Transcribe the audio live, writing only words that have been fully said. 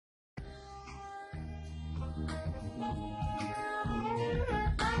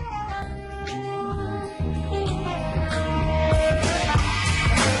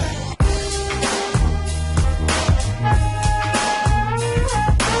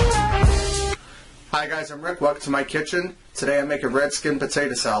Hi guys, I'm Rick. Welcome to my kitchen. Today I'm making red skin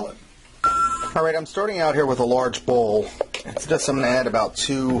potato salad. Alright, I'm starting out here with a large bowl. To this I'm going to add about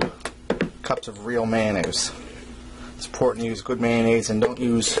 2 cups of real mayonnaise. It's important to use good mayonnaise and don't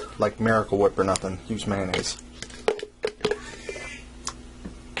use like Miracle Whip or nothing. Use mayonnaise.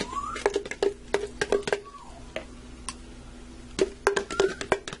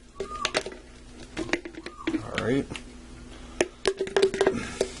 Alright.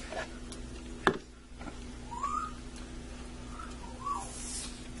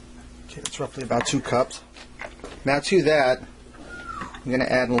 Okay, that's roughly about 2 cups. Now to that, I'm going to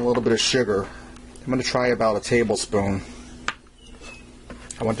add in a little bit of sugar. I'm going to try about a tablespoon.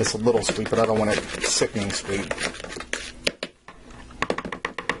 I want this a little sweet, but I don't want it sickening sweet.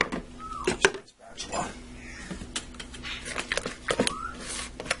 Spatula.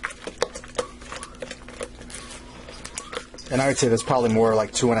 And I would say there's probably more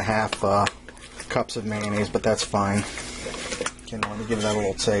like 2.5 cups of mayonnaise, but that's fine. Again, let me give that a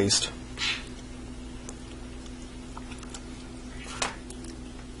little taste.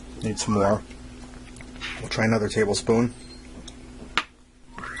 Need some more. We'll try another tablespoon.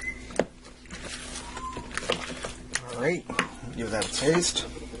 Alright, give that a taste.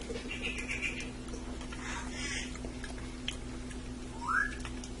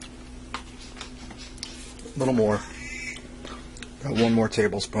 A little more. Got 1 more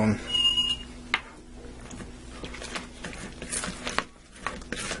tablespoon.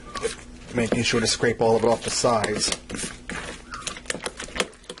 Making sure to scrape all of it off the sides.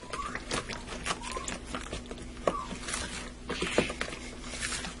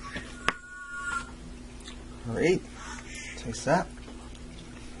 Alright, taste that.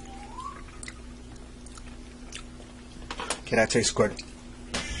 Okay, that tastes good.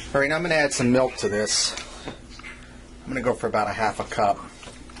 Alright, now I'm going to add some milk to this. I'm going to go for about 1/2 cup.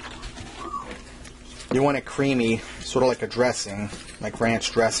 You want it creamy, sort of like a dressing, like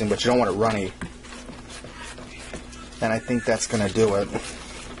ranch dressing, but you don't want it runny. And I think that's going to do it.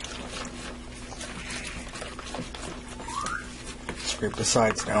 Scrape the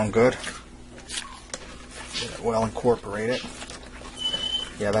sides down good. Get it well incorporated.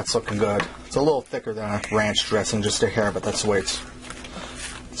 Yeah, that's looking good. It's a little thicker than a ranch dressing, just a hair, but that's the way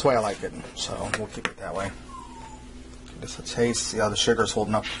I like it. So we'll keep it that way. Give this a taste. See how the sugar's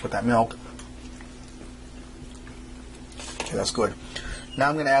holding up with that milk. Okay, that's good. Now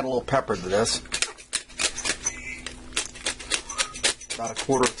I'm going to add a little pepper to this. About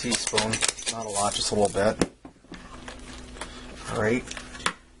 1/4 teaspoon. Not a lot, just a little bit. Alright.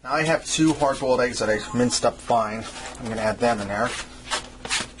 Now I have 2 hard-boiled eggs that I minced up fine. I'm going to add them in there.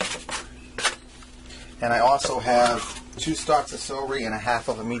 And I also have 2 stalks of celery and 1/2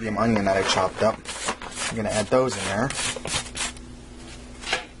 of a medium onion that I chopped up. I'm going to add those in there.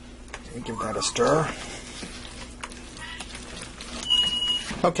 Okay, give that a stir.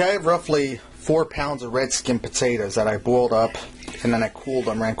 Okay, I have roughly 4 pounds of red skin potatoes that I boiled up and then I cooled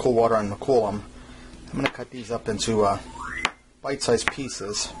them, ran cool water on them to cool them. I'm going to cut these up into bite-sized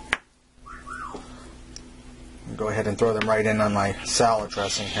pieces. Go ahead and throw them right in on my salad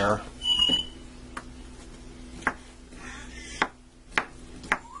dressing here.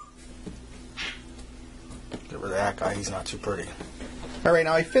 Get rid of that guy, he's not too pretty. Alright,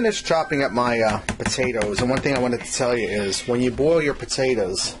 now I finished chopping up my potatoes, and one thing I wanted to tell you is when you boil your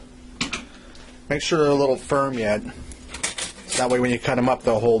potatoes, make sure they're a little firm yet, so that way when you cut them up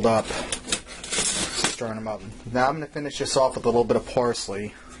they'll hold up. Stirring them up. Now I'm going to finish this off with a little bit of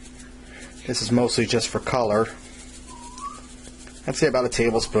parsley. This is mostly just for color. I'd say about a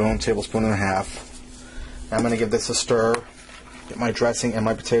tablespoon and a half. Now I'm going to give this a stir, get my dressing and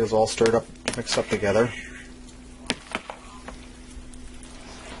my potatoes all stirred up, mixed up together.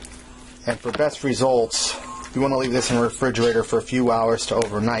 And for best results, you want to leave this in the refrigerator for a few hours to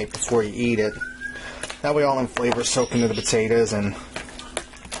overnight before you eat it. That way all the flavors soak into the potatoes and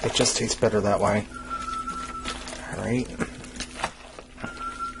it just tastes better that way. Alright.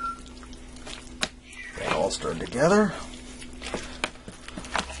 Get it all stirred together.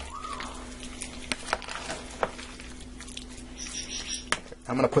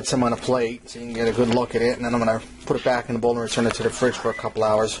 I'm going to put some on a plate so you can get a good look at it, and then I'm going to put it back in the bowl and return it to the fridge for a couple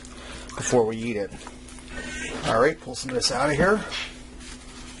hours before we eat it. Alright, pull some of this out of here.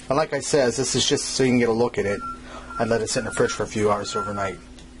 And like I said, this is just so you can get a look at it. I'd let it sit in the fridge for a few hours overnight.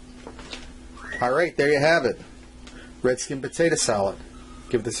 Alright, there you have it. Red skin potato salad.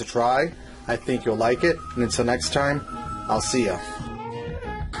 Give this a try. I think you'll like it. And until next time, I'll see ya.